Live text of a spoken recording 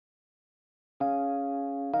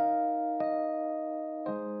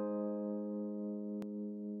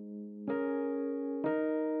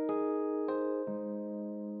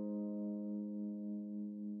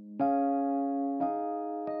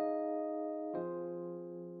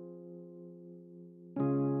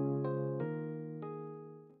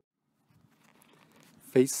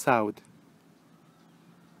face out.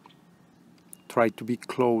 Try to be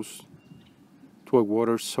close to a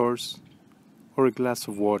water source or a glass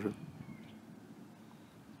of water.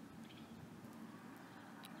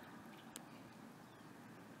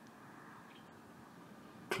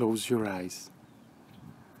 Close your eyes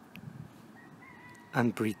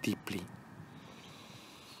and breathe deeply.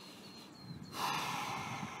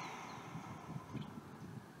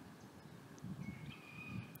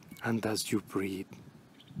 And as you breathe,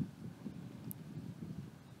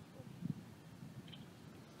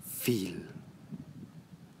 feel.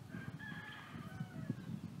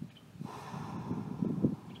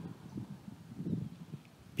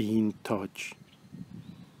 Be in touch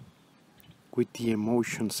with the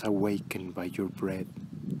emotions awakened by your breath,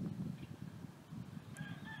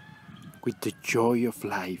 with the joy of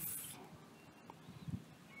life,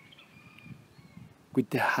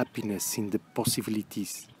 with the happiness in the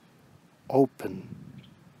possibilities open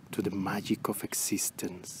to the magic of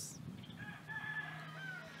existence.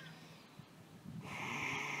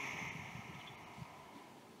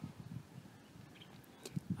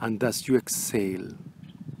 And as you exhale,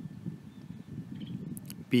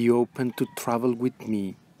 be open to travel with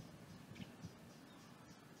me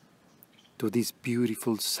to this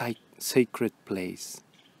beautiful sacred place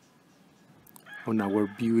on our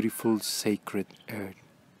beautiful sacred earth.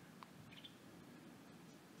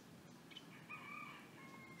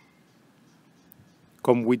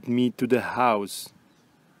 Come with me to the house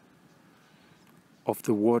of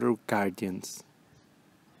the water guardians.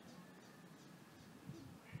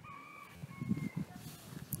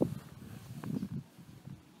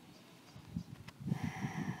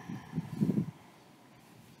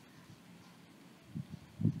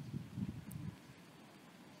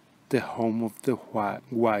 The home of the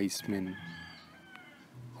wise men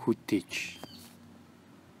who teach.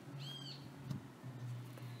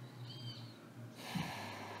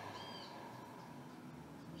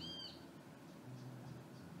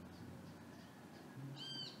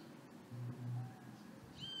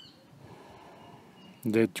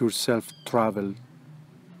 Let yourself travel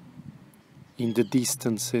in the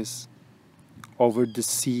distances over the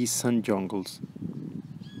seas and jungles,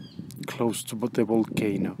 close to the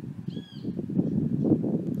volcano.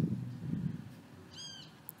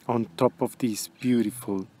 On top of this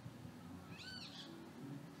beautiful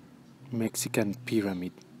Mexican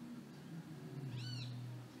pyramid.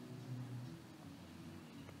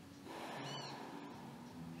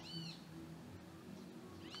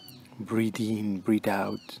 Breathe in, breathe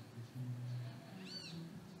out.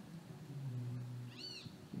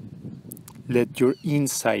 Let your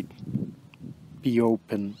inside be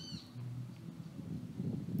open.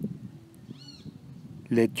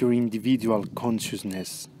 Let your individual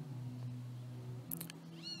consciousness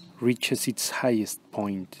reaches its highest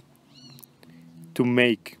point to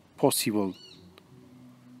make possible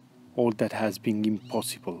all that has been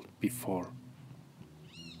impossible before.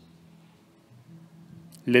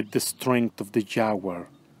 Let the strength of the Jaguar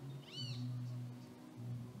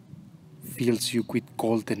fills you with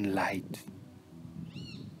golden light.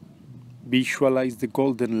 Visualize the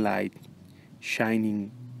golden light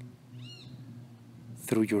shining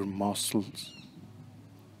through your muscles,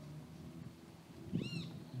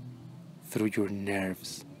 through your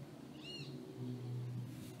nerves.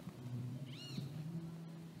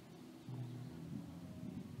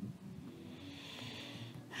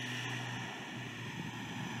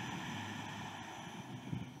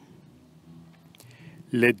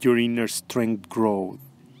 Let your inner strength grow.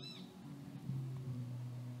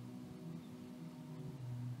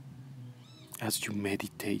 As you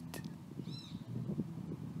meditate.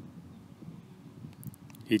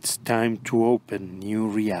 It's time to open new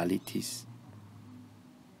realities.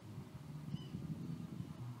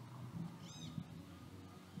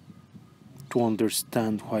 To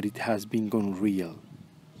understand what it has been gone real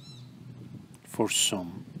for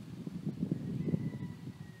some.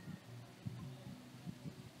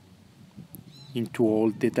 Into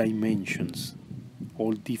all the dimensions,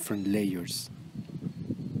 all different layers,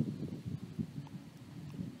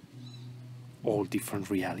 all different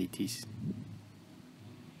realities.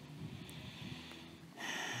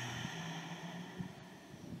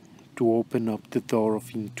 To open up the door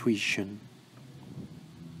of intuition,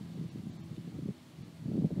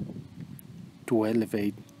 to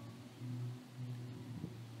elevate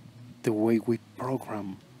the way we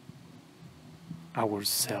program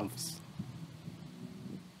ourselves,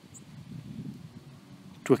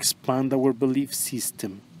 to expand our belief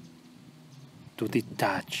system, to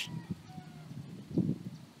detach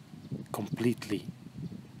completely,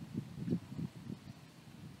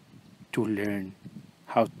 to learn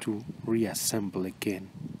how to reassemble again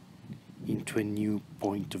into a new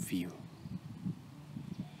point of view,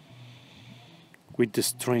 with the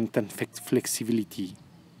strength and flexibility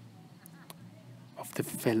of the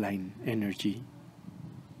feline energy,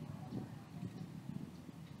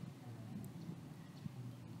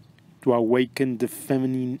 to awaken the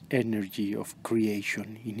feminine energy of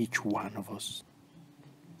creation in each one of us,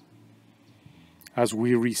 as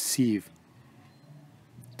we receive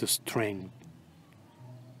the strength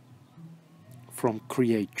from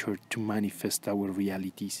Creator to manifest our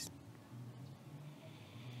realities.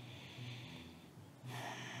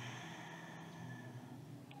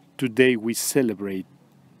 Today we celebrate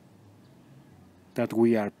that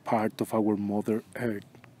we are part of our Mother Earth.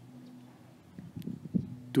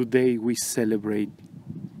 Today we celebrate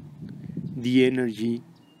the energy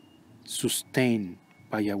sustained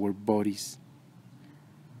by our bodies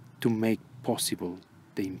to make possible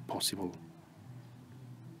the impossible,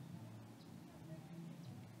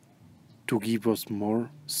 to give us more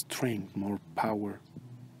strength, more power,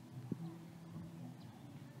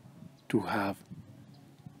 to have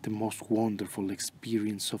the most wonderful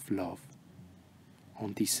experience of love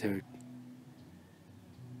on this earth,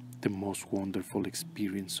 the most wonderful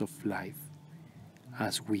experience of life,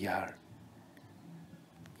 as we are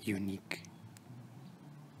unique.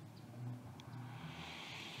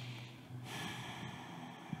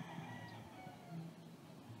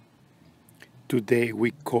 Today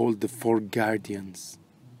we call the four guardians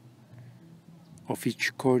of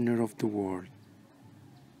each corner of the world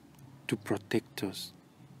to protect us,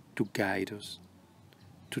 to guide us,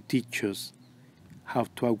 to teach us how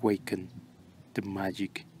to awaken the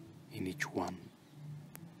magic in each one,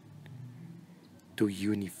 to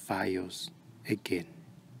unify us again.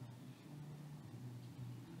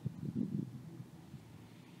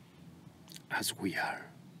 As we are.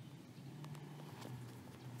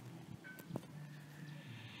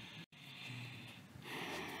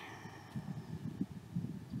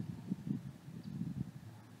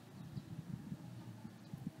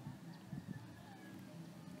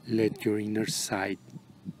 Let your inner sight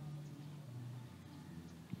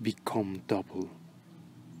become double.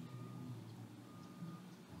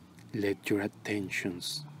 Let your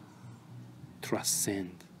attentions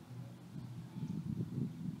transcend.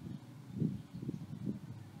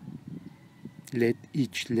 Let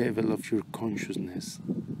each level of your consciousness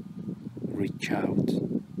reach out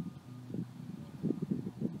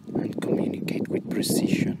and communicate with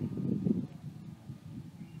precision.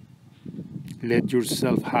 Let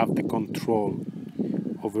yourself have the control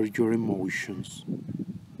over your emotions,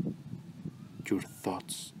 your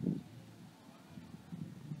thoughts,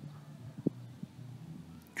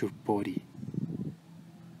 your body,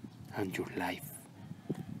 and your life.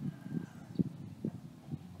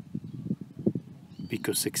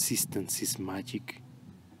 Because existence is magic.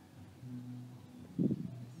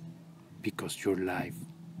 Because your life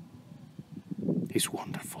is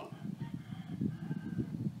wonderful.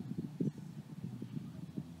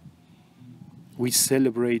 We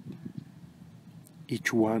celebrate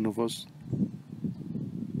each one of us,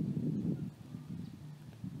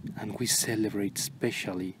 and we celebrate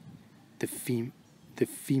especially the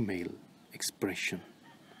female expression,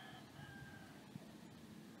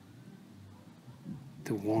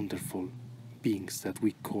 the wonderful beings that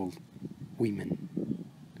we call women,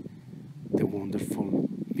 the wonderful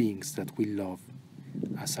beings that we love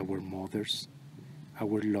as our mothers,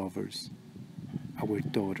 our lovers, our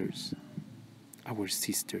daughters, our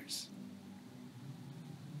sisters,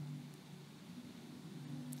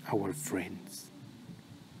 our friends.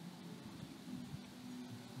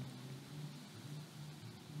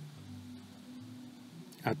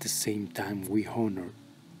 At the same time, we honor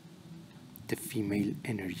the female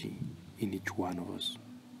energy in each one of us.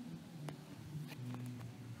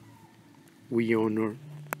 We honor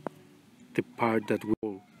the part that we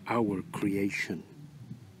call our creation,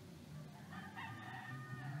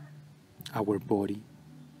 our body,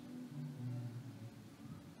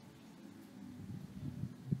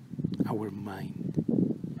 our mind.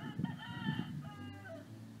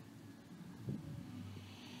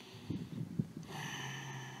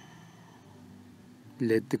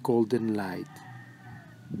 Let the golden light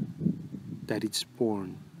that is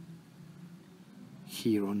born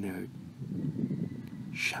here on earth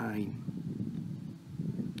shine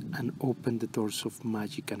and open the doors of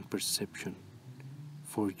magic and perception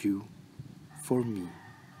for you, for me,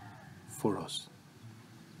 for us.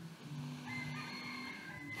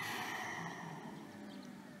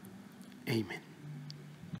 Amen.